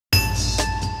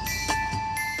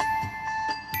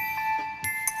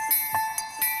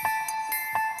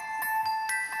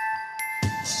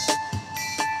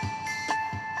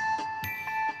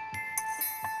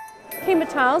Keymer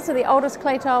tiles are the oldest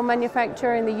clay tile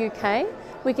manufacturer in the UK.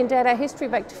 We can date our history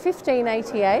back to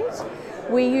 1588.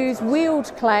 We use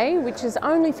wheeled clay, which is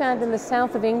only found in the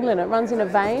south of England. It runs in a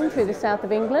vein through the south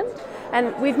of England.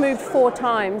 And we've moved 4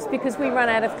 times because we run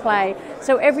out of clay.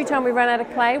 So every time we run out of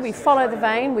clay, we follow the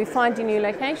vein, we find a new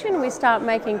location, and we start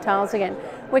making tiles again.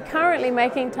 We're currently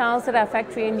making tiles at our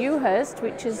factory in Newhurst,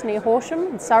 which is near Horsham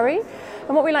in Surrey.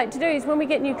 And what we like to do is when we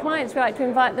get new clients, we like to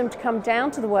invite them to come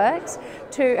down to the works,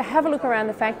 to have a look around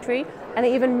the factory and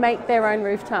even make their own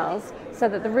roof tiles, so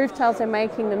that the roof tiles they're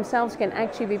making themselves can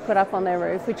actually be put up on their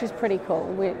roof, which is pretty cool.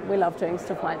 We love doing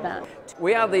stuff like that.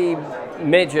 We are the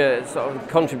major sort of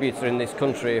contributor in this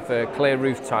country for clay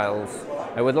roof tiles.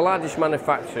 We're the largest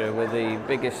manufacturer with the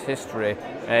biggest history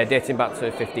dating back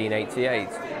to 1588.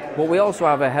 But we also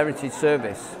have a heritage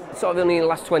service. Sort of only in the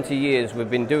last 20 years we've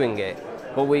been doing it,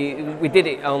 but we did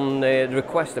it on the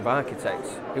request of architects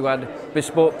who had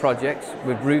bespoke projects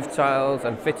with roof tiles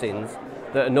and fittings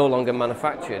that are no longer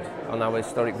manufactured on our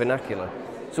historic vernacular.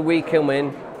 So we come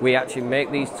in, we actually make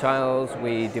these tiles,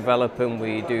 we develop them,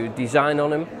 we do design on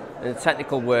them, and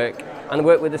technical work, and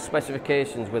work with the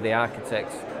specifications with the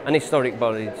architects and historic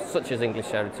bodies such as English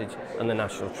Heritage and the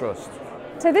National Trust.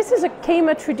 So this is a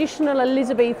Keymer traditional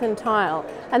Elizabethan tile,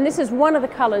 and this is one of the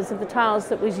colours of the tiles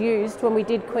that was used when we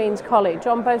did Queen's College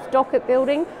on both Docket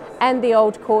Building and the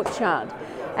old courtyard.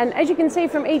 And as you can see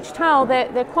from each tile,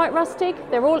 they're quite rustic,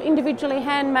 they're all individually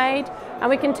handmade, and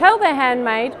we can tell they're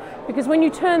handmade because when you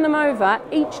turn them over,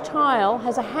 each tile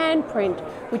has a handprint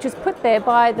which is put there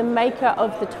by the maker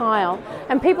of the tile.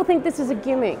 And people think this is a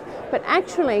gimmick, but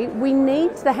actually we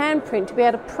need the handprint to be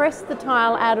able to press the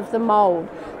tile out of the mould.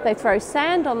 They throw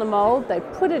sand on the mould, they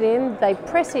put it in, they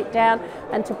press it down,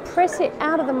 and to press it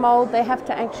out of the mould they have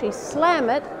to actually slam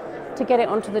it to get it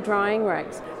onto the drying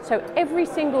racks. So every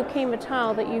single Keymer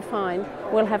tile that you find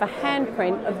will have a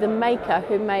handprint of the maker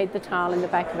who made the tile in the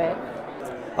back of it.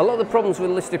 A lot of the problems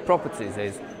with listed properties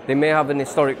is they may have an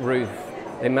historic roof.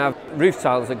 They may have roof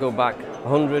tiles that go back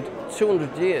 100,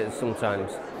 200 years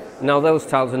sometimes. Now those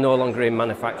tiles are no longer in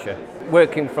manufacture.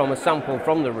 Working from a sample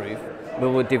from the roof, we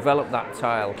will develop that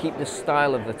tile, keep the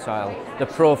style of the tile. The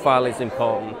profile is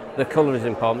important, the colour is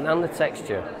important, and the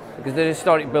texture. Because they're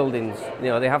historic buildings, you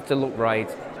know, they have to look right.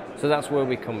 So that's where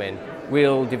we come in.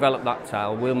 We'll develop that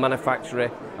tile, we'll manufacture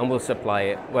it, and we'll supply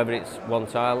it, whether it's 1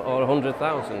 tile or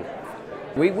 100,000.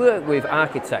 We work with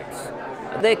architects.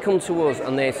 They come to us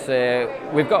and they say,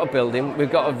 we've got a building,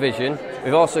 we've got a vision,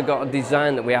 we've also got a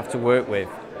design that we have to work with.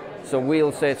 So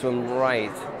we'll say to them,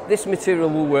 right, this material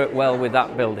will work well with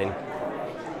that building.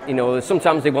 You know,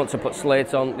 sometimes they want to put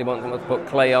slate on, they want to put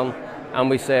clay on, and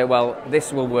we say, well,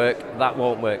 this will work, that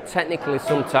won't work. Technically,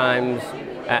 sometimes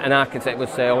an architect would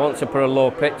say, I want to put a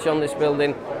low pitch on this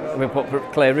building, and we put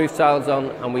clay roof tiles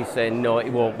on, and we say, no, it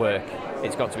won't work.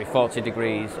 It's got to be 40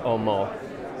 degrees or more.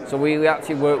 So we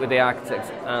actually work with the architects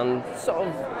and sort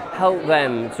of help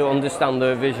them to understand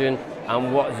their vision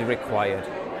and what is required.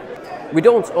 We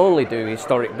don't only do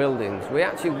historic buildings, we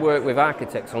actually work with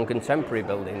architects on contemporary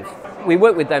buildings. We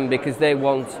work with them because they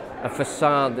want a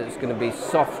facade that's going to be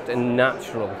soft and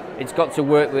natural. It's got to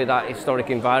work with that historic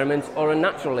environment or a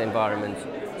natural environment.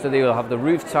 So they will have the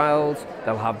roof tiles,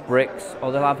 they'll have bricks,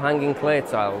 or they'll have hanging clay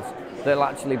tiles. They'll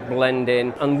actually blend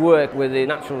in and work with the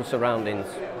natural surroundings.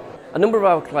 A number of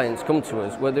our clients come to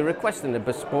us where they're requesting a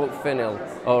bespoke finial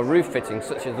or roof fitting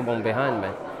such as the one behind me.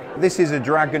 This is a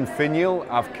dragon finial.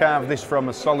 I've carved this from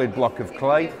a solid block of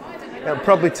clay. It'll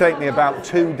probably take me about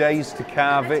 2 days to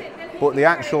carve it, but the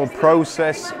actual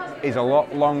process is a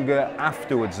lot longer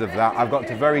afterwards of that. I've got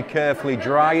to very carefully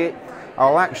dry it.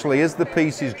 I'll actually, as the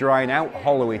piece is drying out,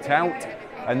 hollow it out,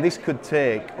 and this could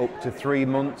take up to 3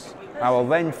 months. I will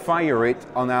then fire it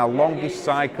on our longest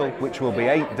cycle, which will be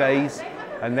 8 days,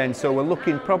 and then so we're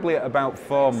looking probably at about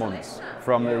 4 months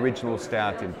from the original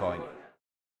starting point.